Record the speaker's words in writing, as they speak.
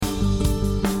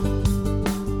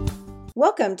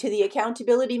Welcome to the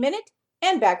Accountability Minute.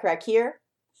 Ann Bachrach here.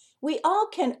 We all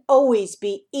can always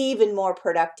be even more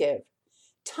productive.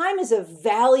 Time is a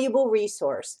valuable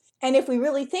resource, and if we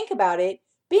really think about it,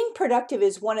 being productive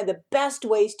is one of the best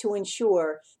ways to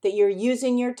ensure that you're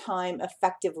using your time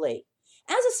effectively.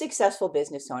 As a successful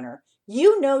business owner,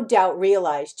 you no doubt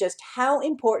realize just how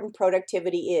important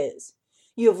productivity is.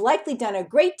 You have likely done a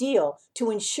great deal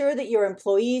to ensure that your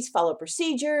employees follow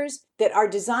procedures that are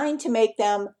designed to make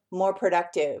them more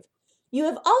productive. You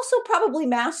have also probably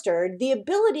mastered the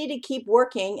ability to keep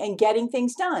working and getting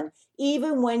things done,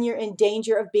 even when you're in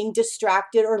danger of being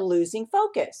distracted or losing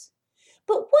focus.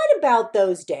 But what about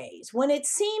those days when it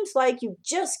seems like you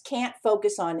just can't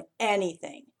focus on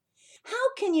anything?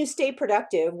 How can you stay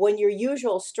productive when your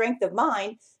usual strength of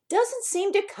mind doesn't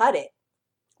seem to cut it?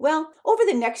 Well, over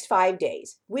the next 5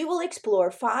 days, we will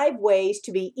explore 5 ways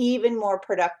to be even more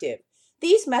productive.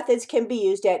 These methods can be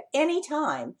used at any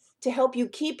time to help you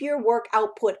keep your work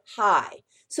output high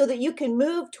so that you can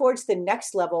move towards the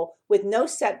next level with no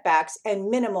setbacks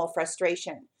and minimal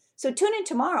frustration. So tune in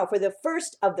tomorrow for the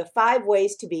first of the 5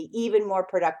 ways to be even more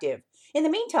productive. In the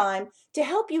meantime, to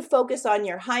help you focus on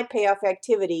your high payoff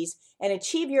activities and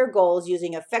achieve your goals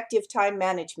using effective time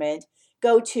management,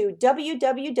 go to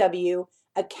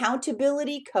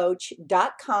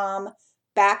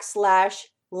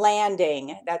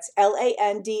www.accountabilitycoach.com/landing. That's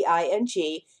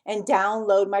LANDING, and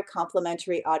download my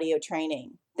complimentary audio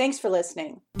training. Thanks for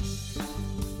listening.